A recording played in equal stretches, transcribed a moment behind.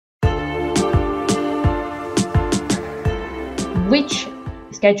which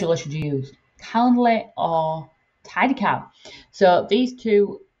scheduler should you use, Calendly or TidyCal? So these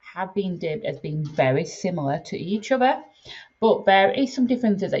two have been dubbed as being very similar to each other, but there is some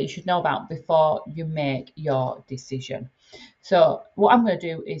differences that you should know about before you make your decision. So what I'm going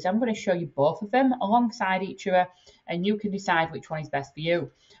to do is I'm going to show you both of them alongside each other, and you can decide which one is best for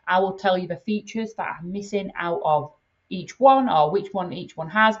you. I will tell you the features that are missing out of each one, or which one each one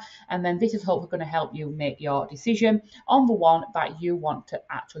has, and then this is hopefully going to help you make your decision on the one that you want to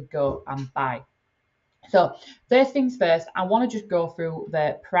actually go and buy. So first things first, I want to just go through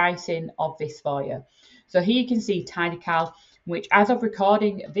the pricing of this for you. So here you can see TidyCal, which as of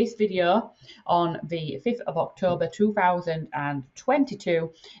recording this video on the 5th of October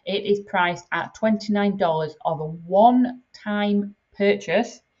 2022, it is priced at $29 of a one-time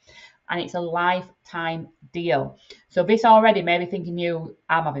purchase, and it's a lifetime deal. So this already may be thinking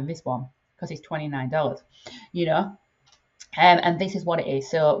I'm having this one because it's $29, you know. And this is what it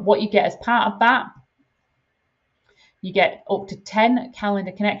is. So what you get as part of that, you get up to 10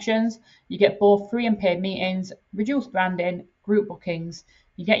 calendar connections. You get both free and paid meetings, reduced branding, group bookings.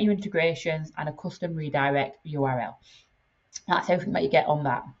 You get your integrations and a custom redirect URL. That's everything that you get on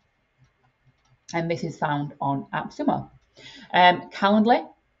that. And this is found on AppSumo. Calendly.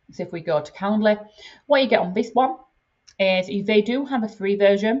 So if we go to Calendly, what you get on this one is they do have a free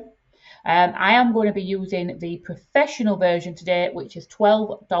version. I am going to be using the professional version today, which is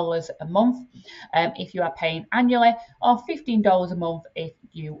 $12 a month if you are paying annually, or $15 a month if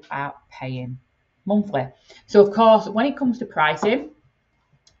you are paying monthly. So of course, when it comes to pricing,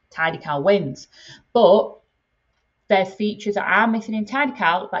 TidyCal wins, but there's features that are missing in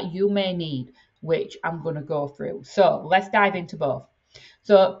TidyCal that you may need, which I'm going to go through. So let's dive into both.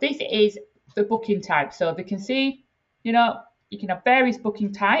 So this is the booking type. So we can see, you can have various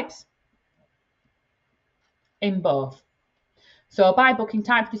booking types in both. So by booking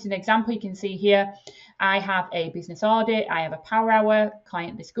type, just an example, you can see here, I have a business audit, I have a power hour,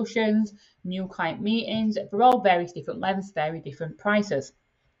 client discussions, new client meetings. They're all various different lengths, very different prices.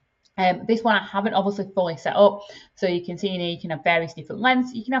 This one I haven't obviously fully set up, so you can see in here you can have various different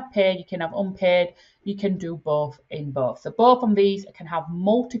lengths. You can have paid, you can have unpaid, you can do both in both. So both of these can have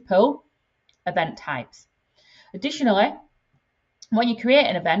multiple event types. Additionally, when you create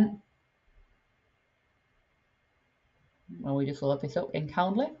an event, well, we just load this up in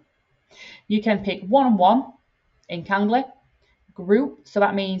Calendly. You can pick one-on-one in Calendly, group. So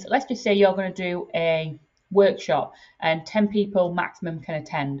that means, let's just say you're going to do a workshop and 10 people maximum can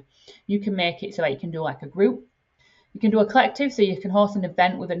attend. You can make it so that you can do like a group. You can do a collective, so you can host an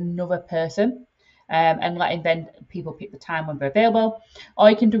event with another person and let people pick the time when they're available. Or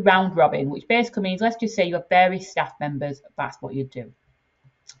you can do round robin, which basically means, let's just say you have various staff members. That's what you do.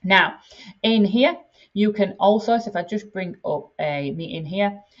 Now, in here, you can also, so if I just bring up a meeting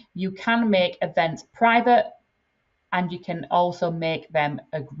here, you can make events private, and you can also make them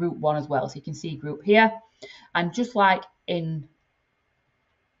a group one as well. So you can see group here. And just like in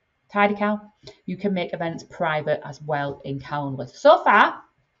TidyCal, you can make events private as well in Calendly. So far,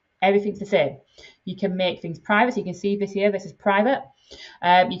 everything's the same. You can make things private. So you can see this here, this is private.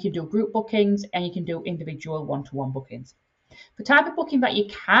 You can do group bookings and you can do individual one-to-one bookings. The type of booking that you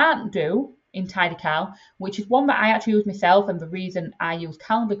can't do in TidyCal, which is one that I actually use myself, and the reason I use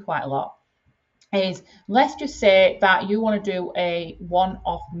Calendly quite a lot, is let's just say that you want to do a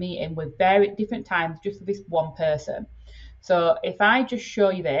one-off meeting with very different times just for this one person. So if I just show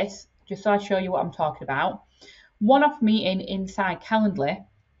you this, just so I show you what I'm talking about, one-off meeting inside Calendly,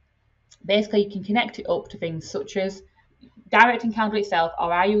 basically you can connect it up to things such as directing Calendly itself,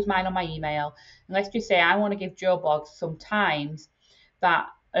 or I use mine on my email. And let's just say I want to give Joe Blogs some times that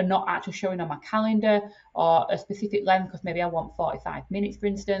are not actually showing on my calendar, or a specific length, because maybe I want 45 minutes, for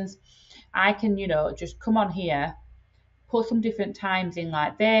instance. I can, just come on here, put some different times in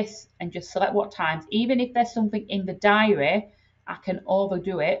like this, and just select what times. Even if there's something in the diary, I can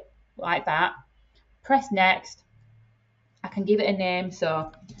overdo it like that. Press next. I can give it a name.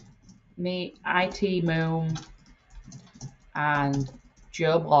 So me, IT Moon, and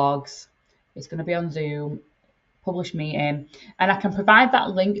Joe Blogs. It's going to be on Zoom. Publish meeting. And I can provide that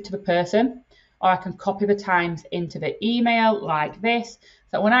link to the person, or I can copy the times into the email like this.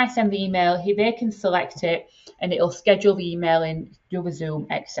 So when I send the email, they can select it and it'll schedule the email in, do the Zoom,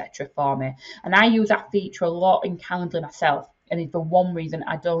 etc. for me. And I use that feature a lot in Calendly myself. And it's for one reason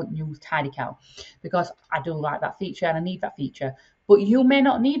I don't use TidyCal, because I do like that feature and I need that feature. But you may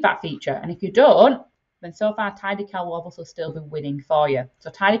not need that feature. And if you don't, then so far TidyCal will obviously still be winning for you.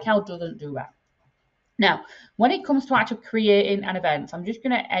 So TidyCal doesn't do that. Now, when it comes to actually creating an event, so I'm just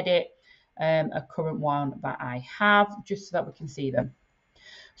going to edit a current one that I have, just so that we can see them.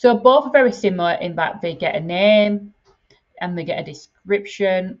 So both are very similar in that they get a name and they get a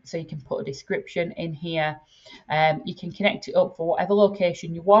description. So you can put a description in here. You can connect it up for whatever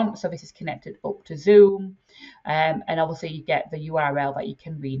location you want. So this is connected up to Zoom. And obviously you get the URL that you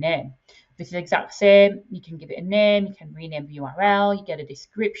can rename. This is exact same. You can give it a name. You can rename the URL. You get a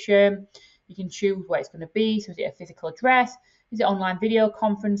description. You can choose where it's going to be. So is it a physical address? Is it online video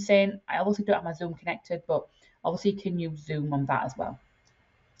conferencing? I obviously don't have my Zoom connected, but obviously you can use Zoom on that as well.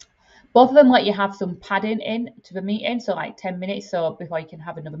 Both of them let you have some padding in to the meeting, so like 10 minutes, so before you can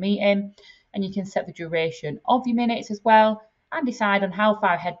have another meeting. And you can set the duration of your minutes as well and decide on how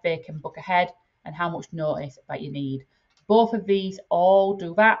far ahead they can book ahead and how much notice that you need. Both of these all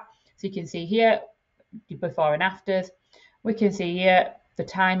do that. So you can see here before and afters. We can see here the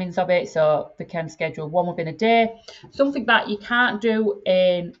timings of it, so they can schedule one within a day. Something that you can't do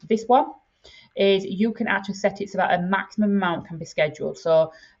in this one is you can actually set it so that a maximum amount can be scheduled.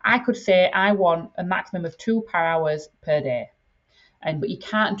 So I could say I want a maximum of 2 power hours per day. But you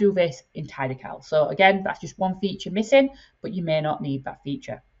can't do this in TidyCal. So again, that's just one feature missing, but you may not need that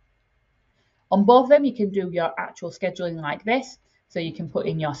feature. On both of them, you can do your actual scheduling like this. So you can put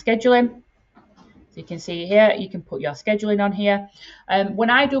in your scheduling. So you can see here, you can put your scheduling on here. When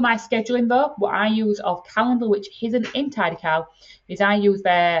I do my scheduling though, what I use of Calendly, which isn't in TidyCal, is I use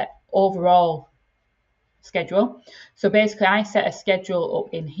their overall schedule. So basically I set a schedule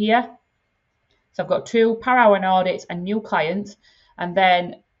up in here. So I've got 2 per hour and audits and new clients, and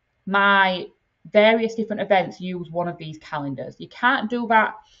then my various different events use one of these calendars. You can't do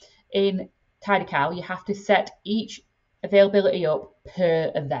that in TidyCal. You have to set each availability up per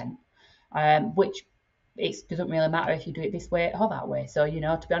event, which it doesn't really matter if you do it this way or that way. So, you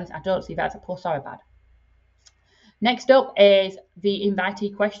know, to be honest, I don't see that as a plus or a bad. Next up is the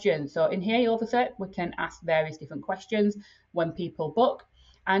invitee questions. So in here, you obviously, we can ask various different questions when people book.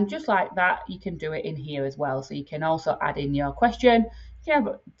 And just like that, you can do it in here as well. So you can also add in your question. You can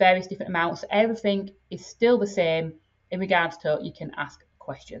have various different amounts. Everything is still the same in regards to you can ask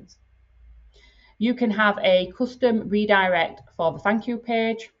questions. You can have a custom redirect for the thank you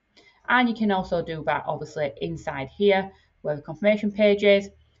page. And you can also do that, obviously, inside here where the confirmation page is.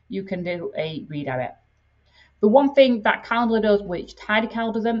 You can do a redirect. The one thing that Calendly does, which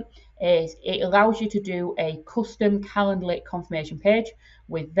TidyCal doesn't, is it allows you to do a custom Calendly confirmation page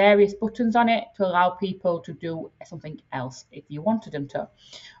with various buttons on it to allow people to do something else if you wanted them to.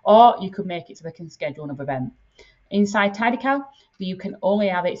 Or you could make it so they can schedule another event. Inside TidyCal, you can only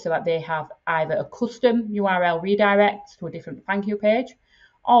have it so that they have either a custom URL redirect to a different thank you page,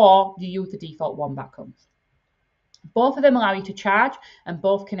 or you use the default one that comes. Both of them allow you to charge and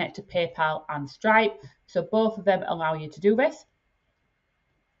both connect to PayPal and Stripe. So both of them allow you to do this.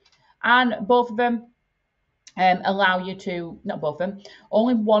 And both of them allow you to, not both of them,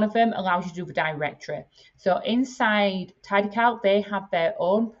 only one of them allows you to do the directory. So inside TidyCal, they have their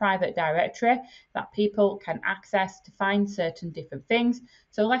own private directory that people can access to find certain different things.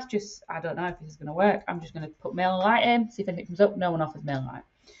 So let's just, I don't know if this is going to work. I'm just going to put MailerLite in, see if anything comes up. No one offers MailerLite.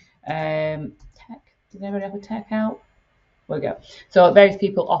 Tech. Did anybody have a tech out? There we go. So various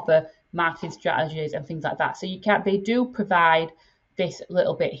people offer marketing strategies and things like that. So they do provide this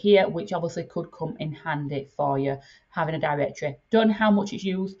little bit here, which obviously could come in handy for you, having a directory. Don't know how much it's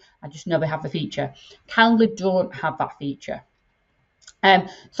used. I just know they have the feature. Calendly don't have that feature.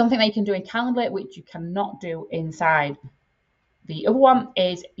 Something that you can do in Calendly, which you cannot do inside the other one,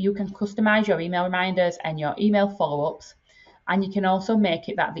 is you can customize your email reminders and your email follow-ups. And you can also make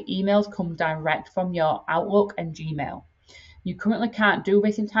it that the emails come direct from your Outlook and Gmail. You currently can't do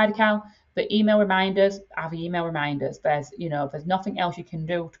this in TidyCal. The email reminders are the email reminders. There's nothing else you can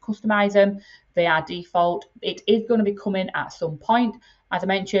do to customize them. They are default. It is going to be coming at some point. As I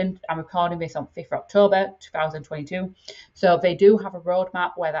mentioned, I'm recording this on 5th October 2022. So they do have a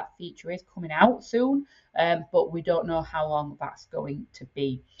roadmap where that feature is coming out soon, but we don't know how long that's going to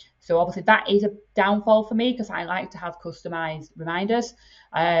be. So obviously that is a downfall for me because I like to have customized reminders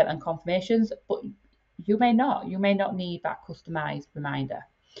and confirmations, but you may not. You may not need that customized reminder.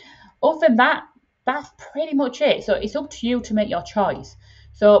 Other than that, that's pretty much it. So it's up to you to make your choice.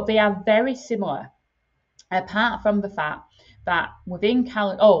 So they are very similar, apart from the fact that within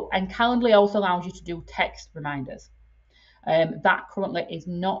Calendly, and Calendly also allows you to do text reminders. That currently is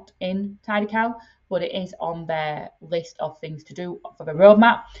not in TidyCal, but it is on their list of things to do for the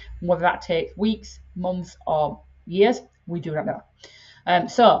roadmap. Whether that takes weeks, months, or years, we do not know.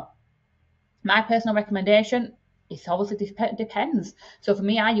 So my personal recommendation, it obviously depends. So for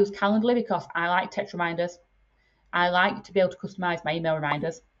me, I use Calendly because I like text reminders. I like to be able to customize my email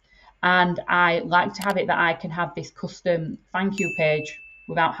reminders. and I like to have it that I can have this custom thank you page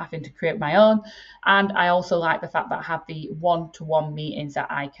without having to create my own. And I also like the fact that I have the one-to-one meetings that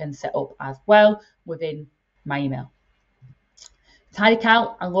I can set up as well within my email.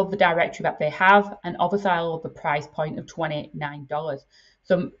 TidyCal, I love the directory that they have, and obviously I love the price point of $29.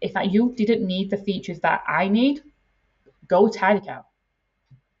 So if you didn't need the features that I need, go with TidyCal.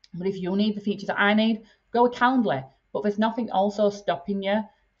 But if you need the features that I need, go with Calendly. But there's nothing also stopping you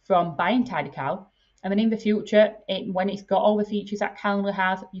from buying TidyCal. And then in the future, when it's got all the features that Calendly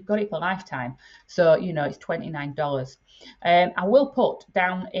has, you've got it for lifetime. So, it's $29. I will put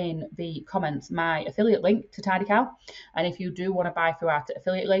down in the comments my affiliate link to TidyCal. And if you do want to buy through our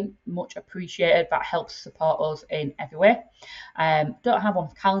affiliate link, much appreciated. That helps support us in every way. Don't have one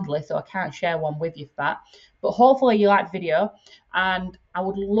for Calendly, so I can't share one with you for that. But hopefully you like the video, and I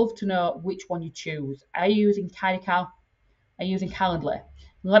would love to know which one you choose. Are you using TidyCal? Are you using Calendly?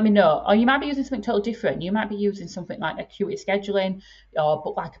 Let me know. Or you might be using something totally different. You might be using something like Acuity Scheduling or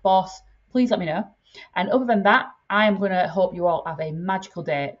Book Like a Boss. Please let me know. And other than that, I am going to hope you all have a magical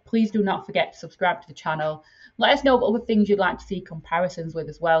day. Please do not forget to subscribe to the channel. Let us know what other things you'd like to see comparisons with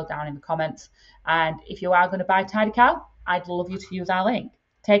as well down in the comments. And if you are going to buy TidyCal, I'd love you to use our link.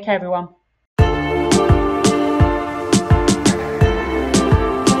 Take care, everyone.